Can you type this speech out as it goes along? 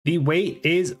The wait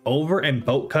is over and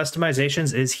boat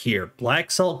customizations is here. Black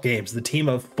Salt Games, the team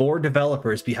of 4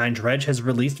 developers behind Dredge, has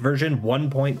released version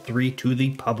 1.3 to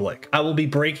the public. I will be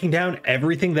breaking down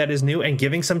everything that is new and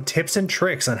giving some tips and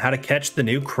tricks on how to catch the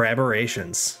new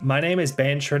craberrations. My name is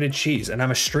Shredded Cheese, and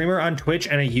I'm a streamer on Twitch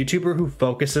and a YouTuber who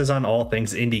focuses on all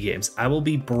things indie games. I will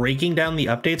be breaking down the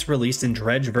updates released in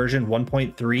Dredge version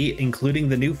 1.3, including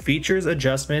the new features,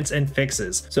 adjustments, and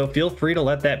fixes. So feel free to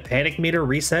let that panic meter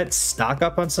reset, stock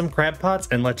up on some crab pots,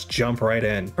 and let's jump right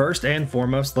in. First and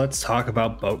foremost, let's talk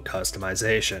about boat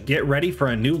customization. Get ready for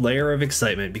a new layer of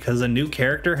excitement because a new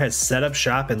character has set up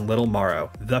shop in Little Morrow,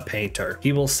 the Painter.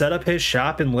 He will set up his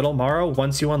shop in Little Morrow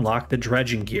once you unlock the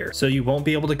dredging gear, so you won't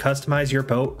be able to customize your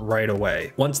boat right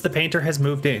away. Once the Painter has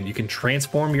moved in, you can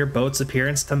transform your boat's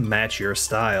appearance to match your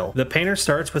style. The Painter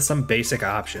starts with some basic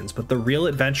options, but the real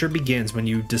adventure begins when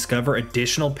you discover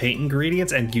additional paint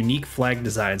ingredients and unique flag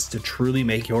designs to truly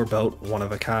make your boat one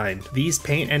of a kind. These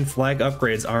paint and flag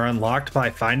upgrades are unlocked by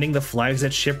finding the flags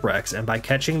at shipwrecks and by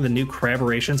catching the new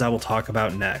craberrations I will talk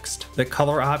about next. The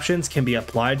color options can be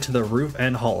applied to the roof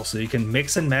and hull, so you can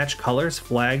mix and match colors,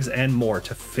 flags, and more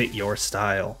to fit your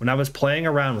style. When I was playing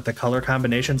around with the color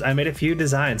combinations, I made a few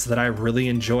designs that I really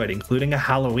enjoyed, including a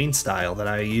Halloween style that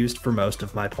I used for most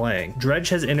of my playing. Dredge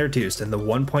has introduced in the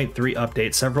 1.3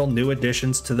 update several new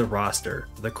additions to the roster,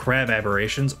 the crab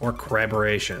aberrations or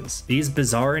craberrations. These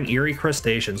bizarre and eerie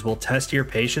crustaceans will test your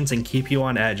patience and keep you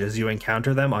on edge as you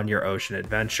encounter them on your ocean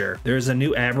adventure. There is a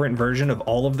new aberrant version of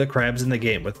all of the crabs in the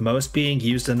game, with most being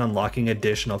used in unlocking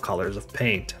additional colors of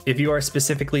paint. If you are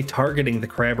specifically targeting the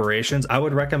craberrations, I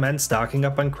would recommend stocking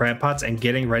up on crab pots and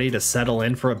getting ready to settle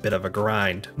in for a bit of a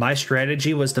grind. My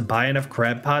strategy was to buy enough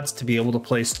crab pots to be able to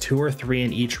place 2 or 3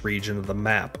 in each region of the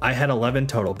map. I had 11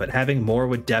 total, but having more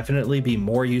would definitely be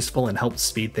more useful and help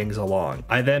speed things along.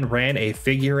 I then ran a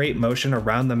figure 8 motion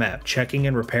around the map, checking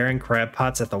and repairing crab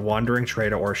pots at the wandering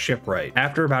trader or shipwright.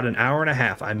 After about an hour and a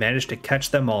half, I managed to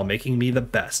catch them all, making me the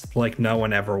best, like no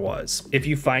one ever was. If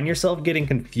you find yourself getting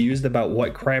confused about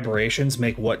what craberrations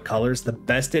make what colors, the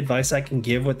best advice I can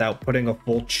give without putting a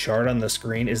full chart on the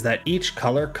screen is that each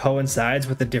color coincides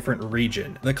with a different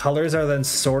region. The colors are then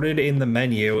sorted in the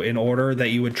menu in order that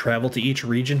you would travel to each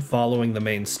region following the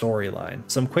main storyline.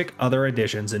 Some quick other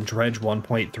additions in Dredge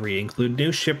 1.3 include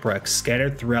new shipwrecks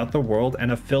scattered throughout the world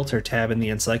and a filter tab in the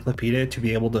encyclopedia to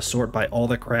be able to sort by all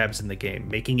the crabs in the game,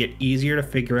 making it easier to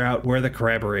figure out where the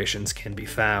craberrations can be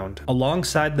found.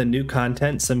 Alongside the new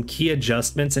content, some key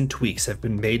adjustments and tweaks have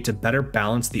been made to better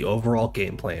balance the overall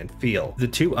gameplay and feel. The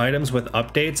 2 items with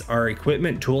updates are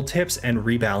equipment tooltips and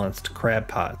rebalanced crab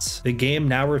pots. The game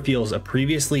now reveals a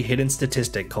previously hidden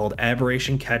statistic called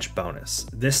Aberration Catch Bonus.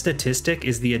 This statistic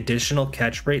is the additional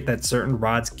catch rate that certain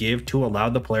rods give to allow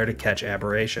the player to catch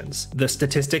aberrations. The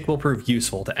statistic will prove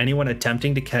useful to anyone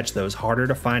attempting to catch those harder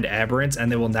to find aberrants,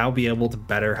 and they will now be able to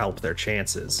better help their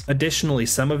chances. Additionally,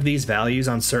 some of these values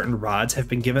on certain rods have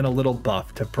been given a little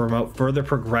buff to promote further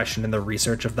progression in the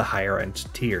research of the higher end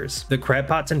tiers. The crab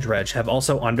pots and Dredge have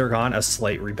also undergone a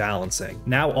slight rebalancing.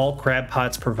 Now all crab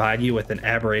pots provide you with an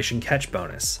aberration catch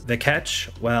bonus. The catch?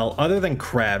 Well, other than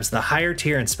crabs, the higher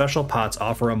tier and special pots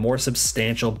offer a more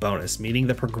substantial bonus, meaning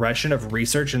the progression of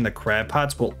research in the crab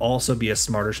pots will also be a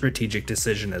smarter strategic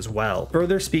decision as well.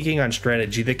 Further speaking on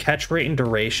strategy, the catch rate and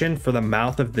duration for the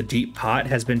mouth of the deep pot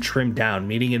has been trimmed down,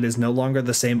 meaning it is no longer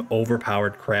the same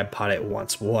overpowered crab pot it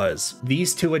once was.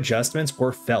 These 2 adjustments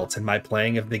were felt in my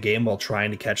playing of the game while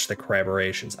trying to catch the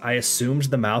craberrations. I assumed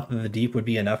the mouth of the deep would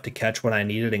be enough to catch what I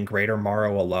needed in Greater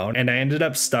Morrow alone, and I ended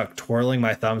up stuck twirling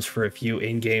my thumbs for a few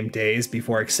in-game days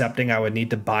before accepting I would need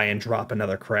to buy and drop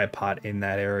another crab pot in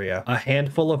that area. A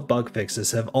handful of bug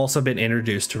fixes have also been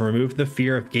introduced to remove the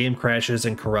fear of game crashes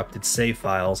and corrupted save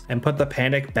files, and put the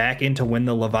panic back into when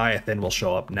the Leviathan will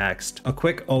show up next. A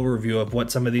quick overview of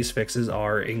what some of these fixes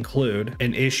are include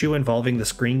an issue involving the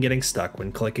screen getting stuck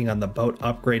when clicking on the boat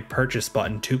upgrade purchase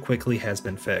button too quickly has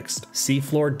been fixed.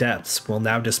 Seafloor depths will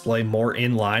now display more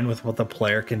in line with what the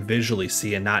player can visually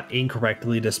see and not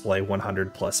incorrectly display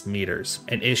 100+ meters.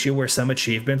 An issue where some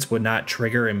achievements would not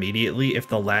trigger immediately if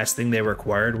the last thing they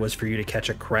required was for you to catch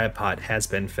a crab pot has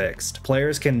been fixed.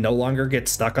 Players can no longer get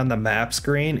stuck on the map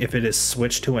screen if it is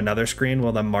switched to another screen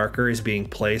while the marker is being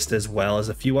placed, as well as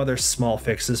a few other small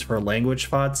fixes for language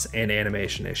fonts and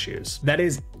animation issues. That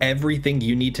is everything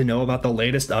you need to know about the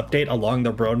latest update along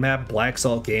the roadmap Black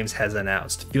Salt Games has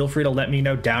announced. Feel free to let me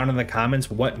know down in the comments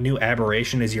what new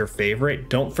aberration is your favorite.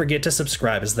 Don't forget to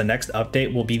subscribe, as the next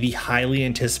update will be the highly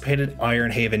anticipated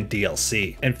Ironhaven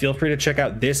DLC. And feel free to check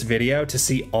out this video to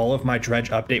see all of my Dredge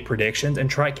update predictions and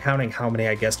try counting how many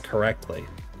I guessed correctly.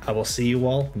 I will see you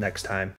all next time.